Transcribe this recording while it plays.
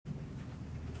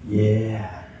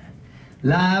Yeah.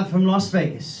 Live from Las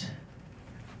Vegas.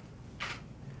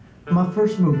 My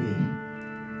first movie.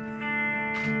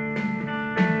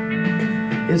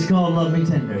 It's called Love Me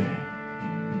Tender.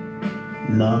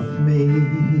 Love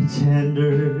me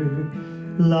tender,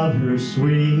 love her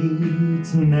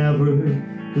sweet, never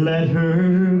let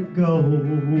her go.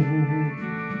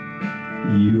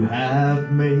 You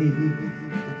have made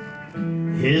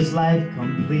his life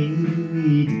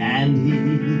complete, and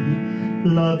he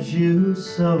loves you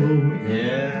so.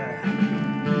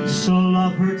 Yeah. So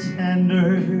love her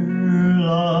tender,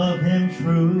 love him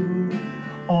true,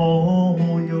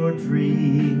 all your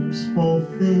dreams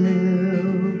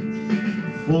fulfill.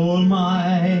 For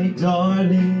my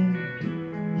darling,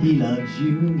 he loves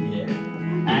you, yeah,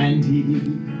 and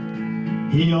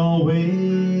he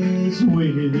always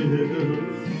will.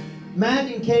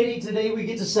 Matt and Katie, today we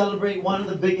get to celebrate one of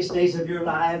the biggest days of your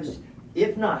lives,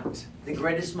 if not the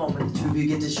greatest moment the two of you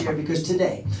get to share, because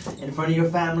today, in front of your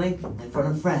family, in front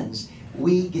of friends,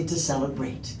 we get to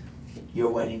celebrate your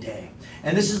wedding day.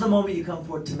 And this is the moment you come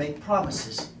forward to make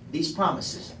promises. These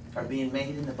promises are being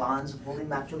made in the bonds of holy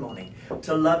matrimony,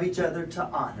 to love each other, to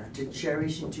honor, to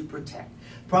cherish, and to protect.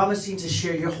 Promising to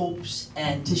share your hopes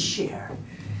and to share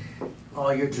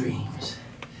all your dreams.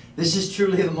 This is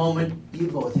truly the moment you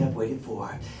both have waited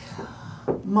for.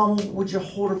 Mama, would you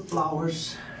hold her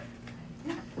flowers?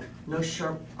 No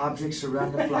sharp objects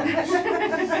around the flowers.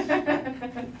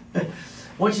 I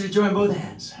want you to join both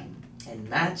hands. And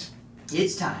Matt,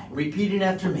 it's time. Repeating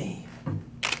after me.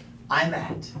 I,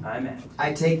 Matt. I, Matt.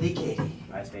 I take thee, Katie.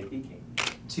 I take thee, Katie.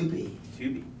 To be.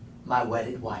 To be. My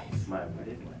wedded wife. My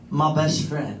wedded wife. My best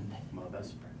friend. My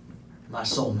best friend. My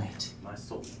soulmate. My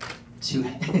soulmate. To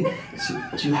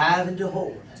have and to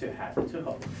hold. To have and to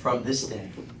hold. From this day.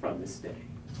 From this day.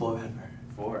 Forever.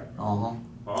 Forever. Uh-huh.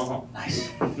 Uh-huh. Nice.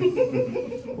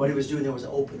 What he was doing there was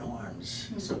open arms.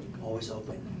 So always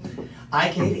open. I,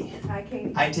 Katie. I,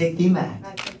 Katie. I take thee, Matt.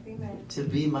 I take thee, Matt. To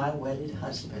be my wedded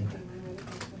husband. To be my wedded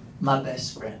husband. My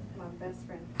best friend. My best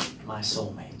friend. My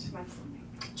soulmate. My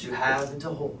soulmate. To have and to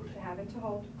hold. To have and to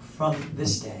hold. From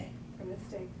this day. From this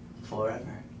day.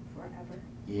 Forever. Forever.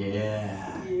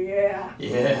 Yeah. Yeah.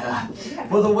 Yeah.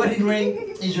 Well, the wedding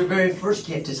ring is your very first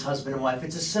gift as husband and wife.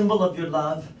 It's a symbol of your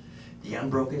love, the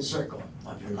unbroken circle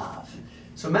of your love.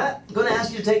 So, Matt, I'm going to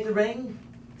ask you to take the ring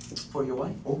for your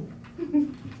wife. Oh.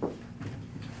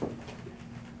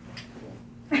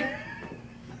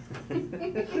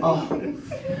 Oh.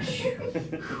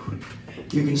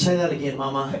 You can say that again,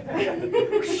 Mama.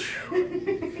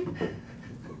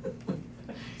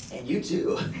 And you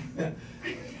too.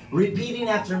 Repeating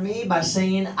after me by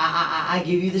saying, I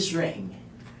give you this ring.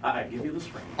 I give you this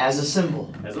ring. As a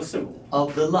symbol. As a symbol.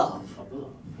 Of the love. Of the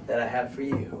love. That I have for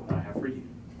you. I have for you.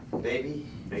 Baby.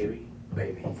 Baby.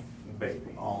 Baby.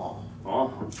 Baby. Oh.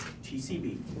 Uh-huh.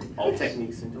 TCB. All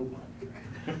techniques into one.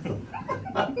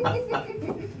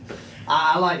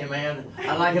 I like it, man.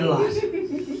 I like it a lot.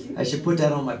 I should put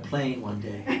that on my plane one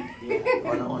day.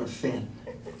 Yeah. On a fin.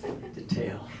 The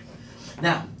tail.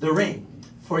 Now, the ring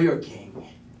for your king.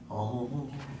 Oh.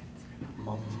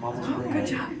 Mama's ring. Good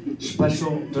job.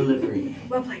 Special delivery.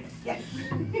 Well played. Yes.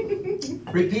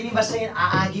 Repeating by saying,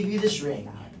 I give you this ring.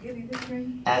 I give you this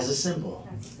ring. As a symbol.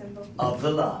 As a symbol. Of the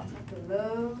love. Of the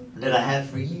love. That I have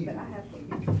for you. That I have for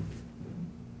you.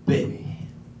 Baby.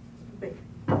 Baby.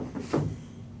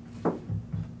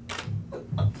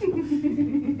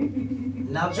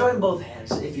 Now join both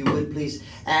hands, if you would, please.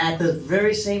 At the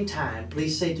very same time,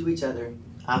 please say to each other,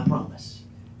 I promise.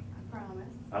 I promise.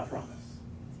 I promise.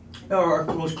 Or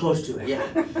close to it, yeah.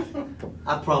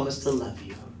 I promise to love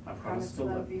you. I promise to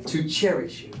love you. To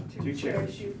cherish you. To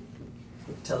cherish you.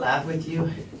 To laugh with you.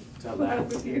 To laugh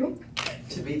with you.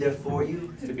 To be there for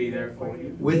you. To be there for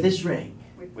you. With this ring.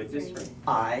 With this ring.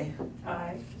 I.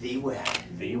 Thee wed.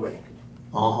 Thee wed.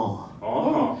 Uh-huh.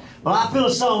 Uh-huh. Well, I feel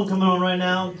a song coming on right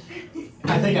now.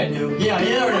 I think I do. Yeah,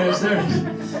 there it is. There it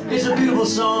is. It's a beautiful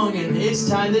song, and it's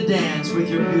time to dance with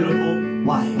your beautiful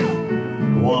wife.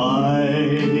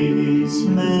 Wise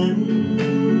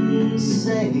men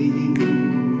say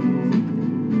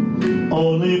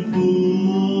only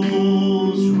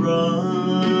fools rush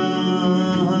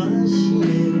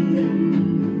in,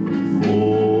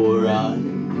 for I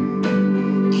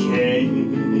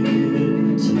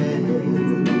can't help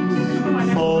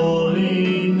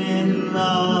falling in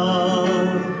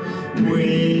love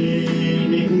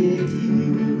with you.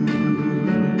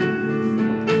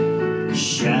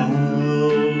 Shall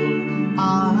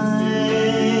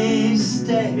I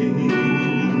stay?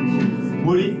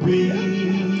 Would it be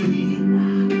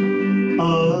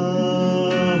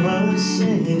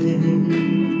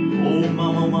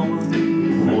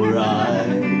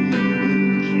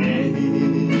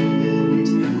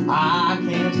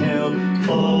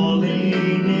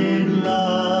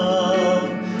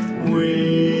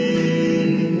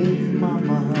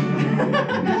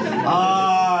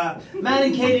Matt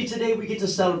and Katie, today we get to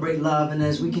celebrate love, and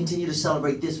as we continue to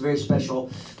celebrate this very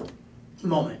special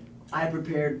moment, I have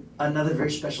prepared another very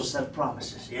special set of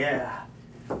promises. Yeah,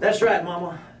 that's right,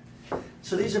 Mama.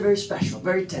 So these are very special,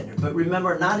 very tender, but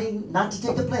remember not to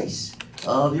take the place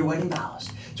of your wedding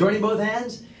vows. Joining both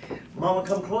hands, Mama,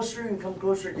 come closer and come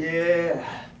closer. Yeah.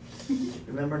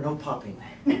 Remember, no popping.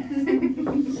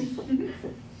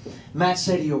 Matt,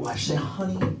 say to your wife, say,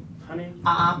 honey,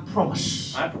 I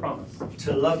promise I promise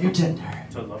to love you tender.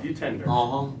 to love you tender.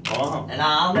 And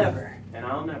I'll never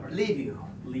Leave you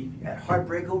you at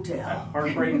Heartbreak at Hotel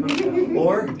Heartbreak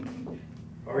Hotel.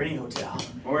 or any hotel.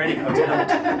 Or any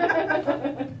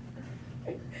hotel.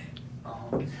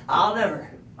 I'll never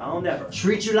I'll never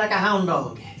treat you like a hound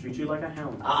dog. treat you like a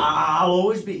hound. I'll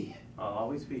always be I'll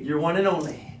always be your one and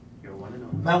only. your one and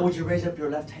only. Matt, would you raise up your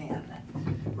left hand?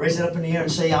 Raise it up in the air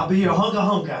and say, I'll be your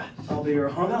hunka. I'll be your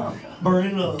hunka.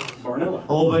 Burning love. Vanilla.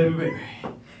 Oh, baby.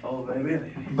 Oh, baby.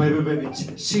 Baby.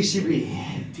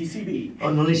 CCB. TCB.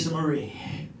 Annalisa Marie.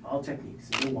 All techniques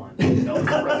into one. Elvis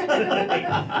Presley.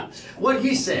 What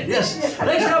he said, yes.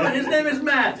 Ladies and gentlemen, his name is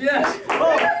Matt, yes.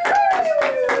 Oh.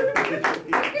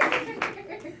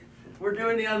 We're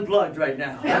doing the unplugged right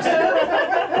now.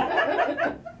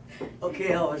 Okay,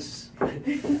 Elvis.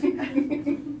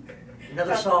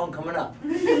 Another song coming up.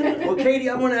 Well, Katie,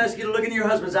 I want to ask you to look into your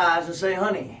husband's eyes and say,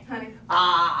 honey,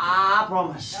 I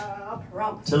promise I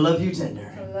promise to love you tender,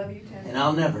 to love you tender. and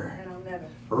I'll never And I'll never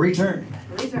return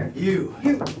you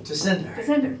to sender. to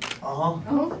sender. I'll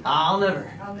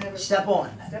never I'll never step on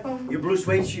your blue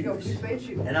suede shoes. your blue suede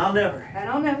shoes. And I'll never And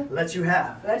I'll never let you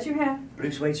have let you have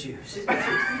blue suede shoes. blue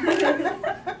suede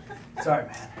shoes. Sorry,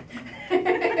 man.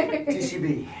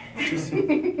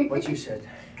 TCB. What you said.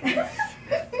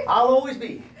 I'll always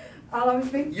be I'll always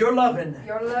be your loving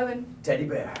your loving teddy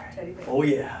bear. teddy bear. Oh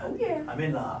yeah. Oh yeah. I'm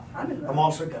in love. I'm in love. I'm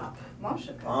all shook up.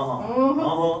 Marsha.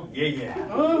 Yeah.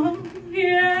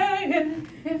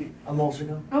 Yeah. I'm all shook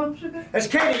up. Oh, sugar. That's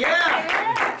Katie,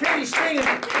 yeah! Katie's singing.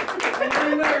 And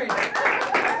we're married.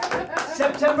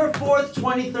 September 4th,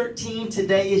 2013.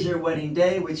 Today is your wedding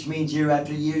day, which means year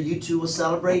after year, you two will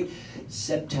celebrate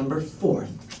September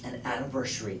 4th, an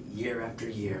anniversary year after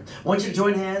year. I want you to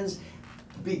join hands.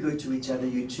 Be good to each other,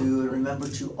 you two, and remember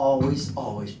to always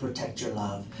protect your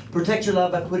love. Protect your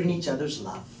love by putting each other's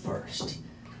love first.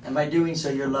 And by doing so,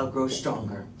 your love grows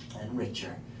stronger and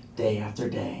richer day after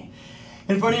day.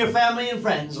 In front of your family and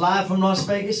friends, live from Las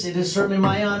Vegas, it is certainly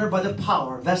my honor by the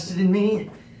power vested in me,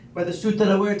 by the suit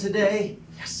that I wear today.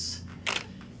 Yes,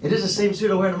 it is the same suit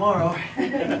I wear tomorrow.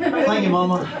 Thank you,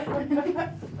 Mama.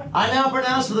 I now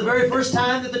pronounce for the very first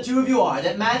time that the two of you are,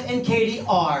 that Matt and Katie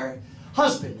are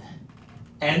husband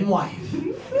and wife.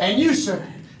 And you, sir,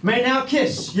 may now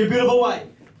kiss your beautiful wife.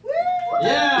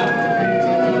 Yeah!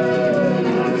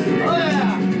 Oh,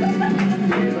 yeah!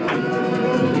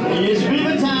 It's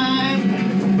Viva time!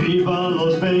 Viva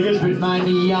Las Vegas with my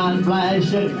neon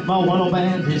flashing, my one-oh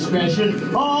band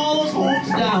discretion, all those hopes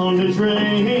down the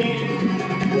drain.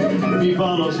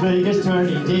 Viva Las Vegas,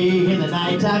 turning day in the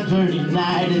nighttime, turning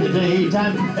night in the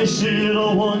daytime. As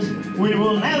little ones, we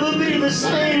will never be the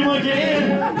same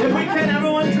again. If we can,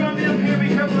 everyone join me up here, be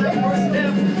careful that first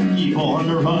step. Keep on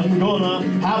the run, gonna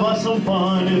have us some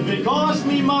fun. If it costs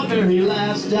me my very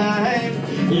last dime,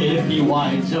 if he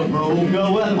winds up broke,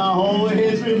 well, I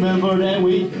always remember that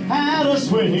we had a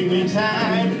swinging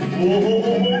time.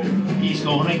 Oh, he's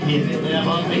gonna give it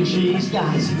everything she's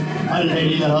got.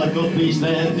 Lady luck, please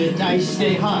let the dice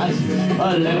stay hot.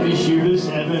 Let me shoot a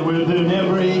 7 within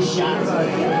every shot.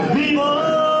 Viva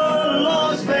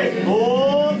Las Vegas!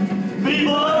 Oh,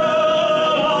 Viva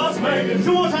Las Vegas!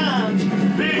 2 more times!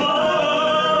 Viva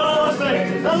Las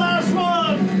Vegas! The last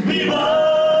one! Viva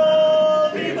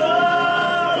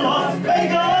Las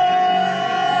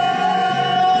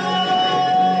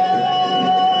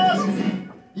Vegas!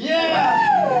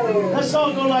 Yeah! Let's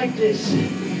all go like this.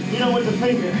 You know, with the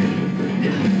finger.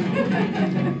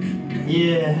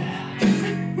 Yeah.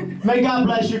 May God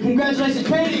bless you. Congratulations,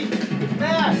 Katie.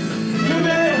 Man, you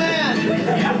married man.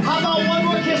 How about one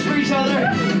more kiss for each other?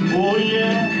 Oh,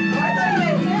 yeah.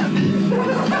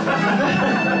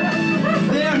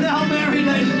 They are now married,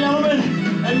 ladies and gentlemen.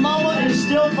 And Mama is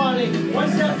still funny. One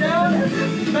step down,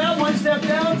 Matt, one step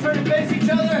down, turn to face each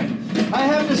other. I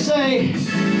have to say,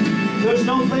 there's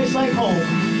no place like home.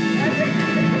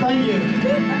 Thank you.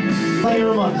 Thank you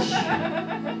very much.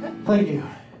 Thank you.